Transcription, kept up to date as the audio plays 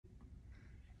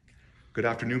Good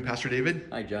afternoon, Pastor David.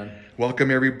 Hi, John.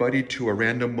 Welcome, everybody, to a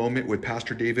random moment with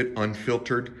Pastor David,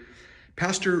 Unfiltered.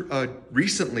 Pastor,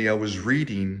 recently I was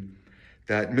reading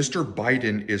that Mr.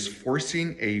 Biden is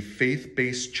forcing a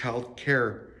faith-based child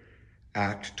care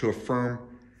act to affirm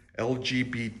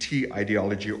LGBT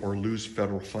ideology or lose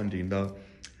federal funding.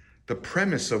 The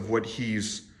premise of what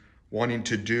he's wanting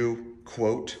to do,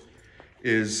 quote,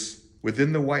 is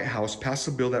within the White House pass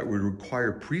a bill that would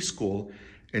require preschool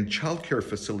and child care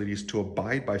facilities to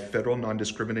abide by federal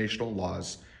non-discriminational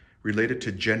laws related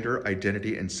to gender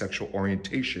identity and sexual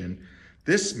orientation.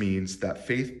 This means that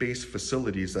faith-based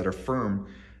facilities that affirm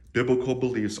biblical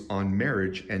beliefs on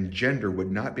marriage and gender would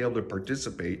not be able to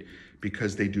participate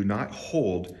because they do not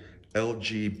hold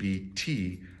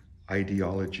LGBT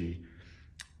ideology.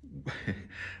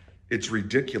 It's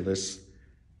ridiculous.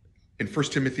 In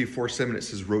 1 Timothy 4:7 it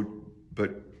says,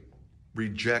 but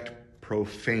reject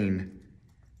profane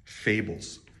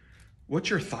fables. What's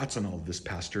your thoughts on all of this,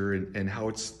 Pastor, and how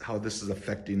this is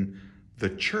affecting the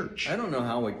church? I don't know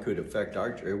how it could affect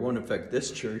our church. It won't affect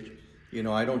this church.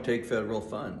 I don't take federal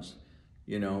funds.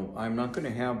 I'm not going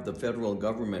to have the federal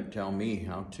government tell me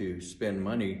how to spend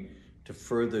money to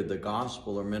further the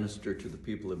gospel or minister to the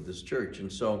people of this church.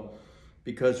 And so,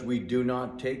 because we do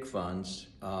not take funds,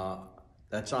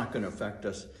 that's not going to affect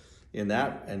us in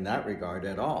that regard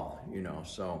at all.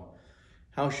 So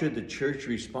how should the church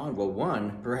respond? Well,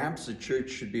 one, perhaps the church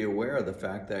should be aware of the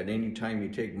fact that anytime you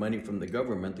take money from the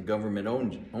government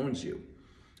owns you.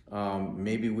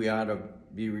 Maybe we ought to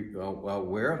be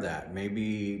aware of that.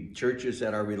 Maybe churches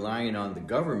that are relying on the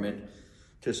government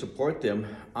to support them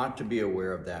ought to be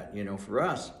aware of that. For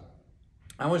us,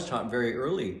 I was taught very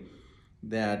early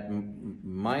that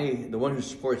the one who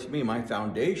supports me, my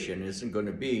foundation, isn't going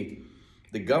to be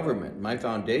the government. My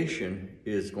foundation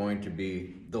is going to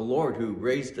be the Lord who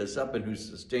raised us up and who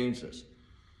sustains us.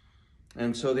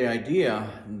 And so the idea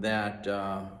that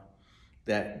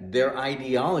their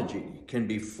ideology can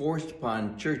be forced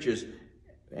upon churches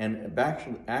and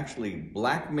actually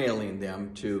blackmailing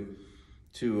them to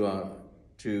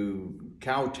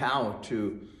kowtow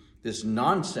to this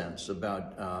nonsense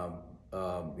about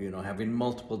having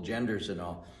multiple genders and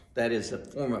all, that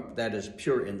is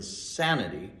pure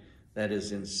insanity. That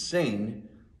is insane.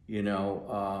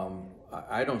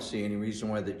 I don't see any reason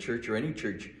why the church or any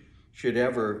church should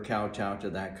ever kowtow to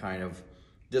that kind of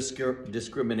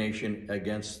discrimination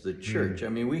against the church. I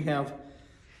mean, we have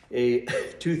a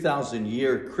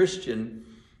 2,000-year Christian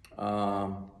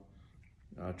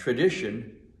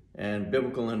tradition and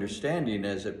biblical understanding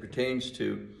as it pertains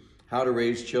to how to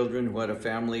raise children, what a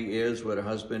family is, what a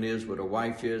husband is, what a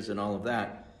wife is, and all of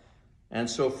that. And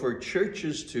so for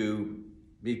churches to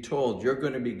be told, you're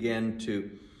going to begin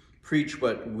to preach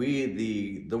what we,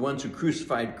 the ones who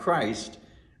crucified Christ,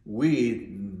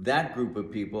 that group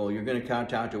of people, you're going to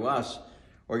kowtow to us,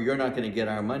 or you're not going to get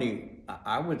our money.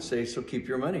 I would say, so keep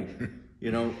your money.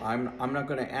 I'm not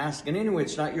going to ask. And anyway,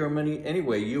 it's not your money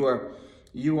anyway. You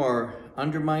are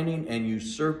undermining and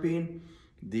usurping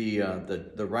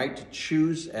the right to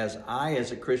choose, as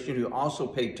a Christian who also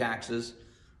pay taxes,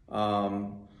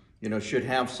 should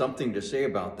have something to say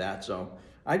about that. So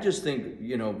I just think,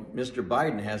 Mr.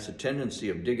 Biden has a tendency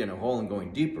of digging a hole and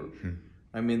going deeper.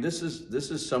 I mean, this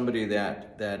is somebody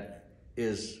that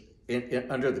is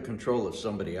under the control of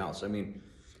somebody else. I mean,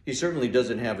 he certainly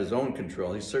doesn't have his own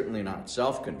control. He's certainly not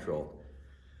self-controlled.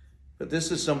 But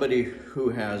this is somebody who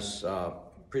has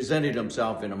presented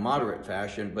himself in a moderate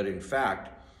fashion, but in fact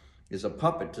is a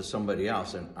puppet to somebody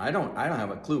else. And I don't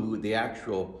have a clue who the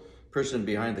actual person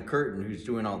behind the curtain who's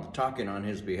doing all the talking on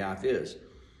his behalf is.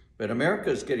 But America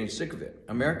is getting sick of it.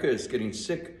 America is getting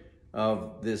sick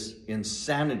of this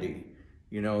insanity,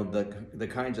 the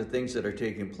kinds of things that are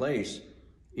taking place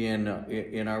in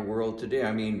our world today.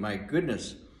 I mean, my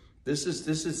goodness, this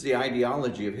is the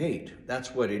ideology of hate.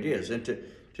 That's what it is. And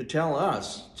to tell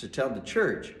the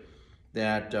church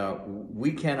that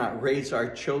we cannot raise our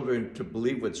children to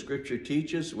believe what Scripture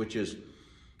teaches, which is,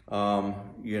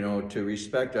 to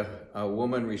respect a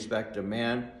woman, respect a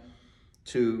man,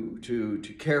 to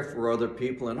care for other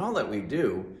people, and all that we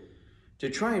do, to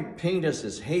try and paint us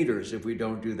as haters if we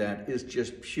don't do that is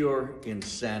just pure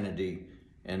insanity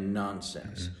and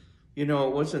nonsense. It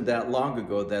wasn't that long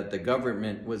ago that the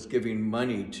government was giving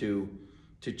money to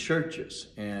churches,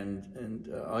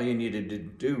 and all you needed to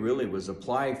do really was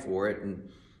apply for it, and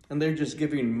they're just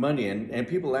giving money, and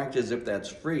people act as if that's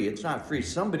free. It's not free.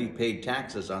 Somebody paid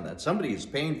taxes on that. Somebody is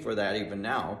paying for that even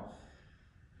now.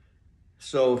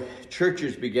 So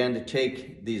churches began to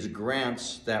take these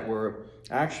grants that were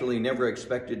actually never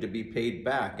expected to be paid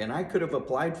back. And I could have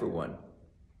applied for one.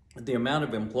 The amount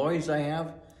of employees I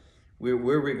have,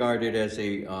 We're regarded as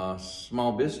a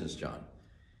small business, John.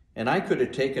 And I could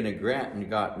have taken a grant and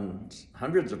gotten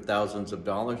hundreds of thousands of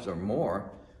dollars or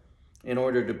more in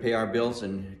order to pay our bills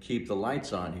and keep the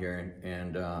lights on here.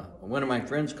 And one of my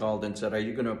friends called and said, "Are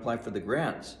you going to apply for the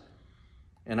grants?"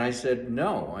 And I said,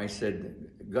 "No." I said,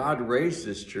 "God raised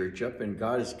this church up and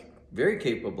God is very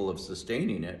capable of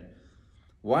sustaining it.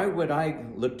 Why would I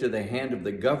look to the hand of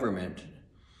the government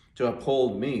to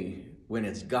uphold me when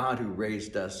it's God who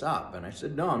raised us up?" And I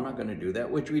said, "No, I'm not going to do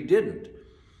that," which we didn't.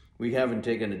 We haven't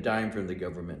taken a dime from the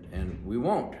government, and we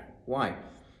won't. Why?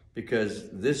 Because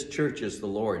this church is the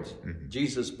Lord's.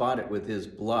 Jesus bought it with his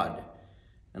blood.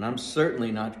 And I'm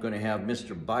certainly not going to have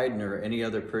Mr. Biden or any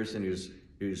other person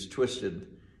who's twisted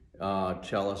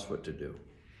tell us what to do.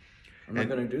 I'm not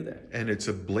going to do that. And it's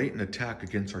a blatant attack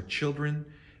against our children.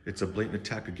 It's a blatant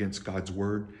attack against God's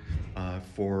word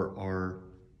for our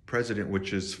president,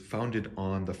 which is founded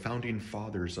on the founding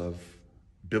fathers of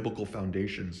biblical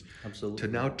foundations. Absolutely. To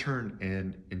now turn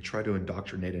and try to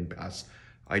indoctrinate and pass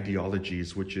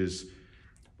ideologies, which is,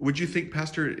 would you think,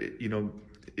 Pastor,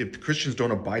 if Christians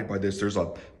don't abide by this, there's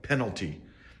a penalty,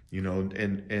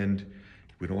 and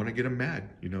we don't want to get him mad,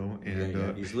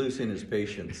 and he's losing his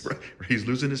patience. Right, he's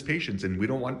losing his patience, and we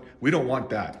don't want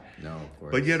that. No, of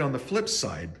course. But yet on the flip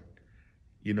side,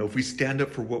 if we stand up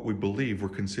for what we believe, we're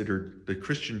considered, the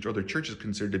Christians or the church is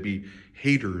considered to be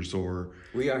haters, or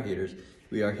we are haters.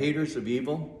 We are haters of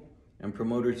evil and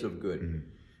promoters of good. Mm-hmm.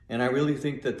 And I really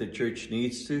think that the church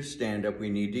needs to stand up. We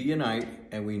need to unite,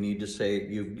 and we need to say,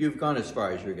 you've gone as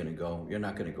far as you're going to go. You're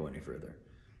not going to go any further.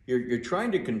 You're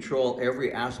trying to control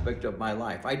every aspect of my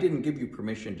life. I didn't give you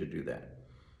permission to do that.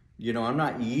 I'm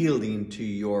not yielding to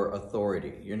your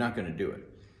authority. You're not going to do it.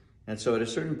 And so at a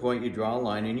certain point, you draw a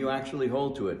line and you actually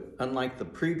hold to it. Unlike the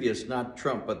previous, not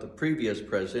Trump, but the previous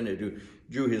president who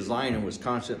drew his line and was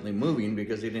constantly moving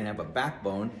because he didn't have a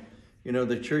backbone.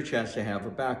 The church has to have a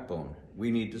backbone.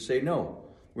 We need to say, no,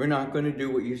 we're not going to do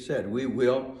what you said. We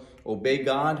will obey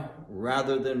God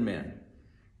rather than men.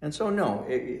 And so, no,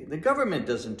 the government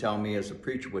doesn't tell me as a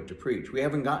preacher what to preach. We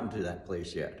haven't gotten to that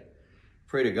place yet.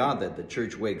 Pray to God that the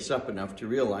church wakes up enough to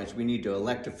realize we need to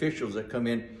elect officials that come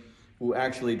in who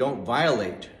actually don't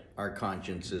violate our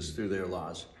consciences through their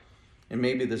laws. And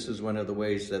maybe this is one of the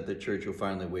ways that the church will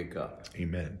finally wake up.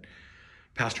 Amen.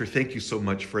 Pastor, thank you so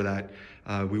much for that.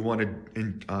 We want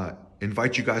to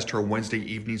invite you guys to our Wednesday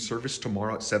evening service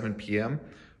tomorrow at 7 p.m.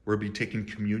 We'll be taking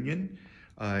communion,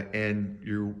 and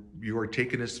you are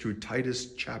taking us through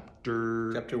Titus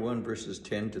chapter 1, verses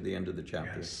 10 to the end of the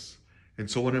chapter. Yes. And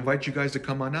so I want to invite you guys to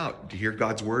come on out to hear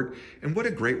God's word. And what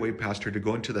a great way, Pastor, to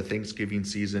go into the Thanksgiving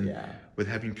season with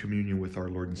having communion with our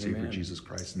Lord and Savior, Amen. Jesus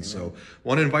Christ. And so I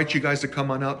want to invite you guys to come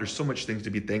on out. There's so much things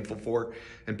to be thankful for.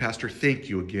 And Pastor, thank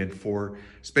you again for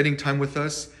spending time with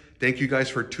us. Thank you guys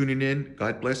for tuning in.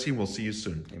 God bless you. We'll see you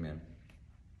soon. Amen.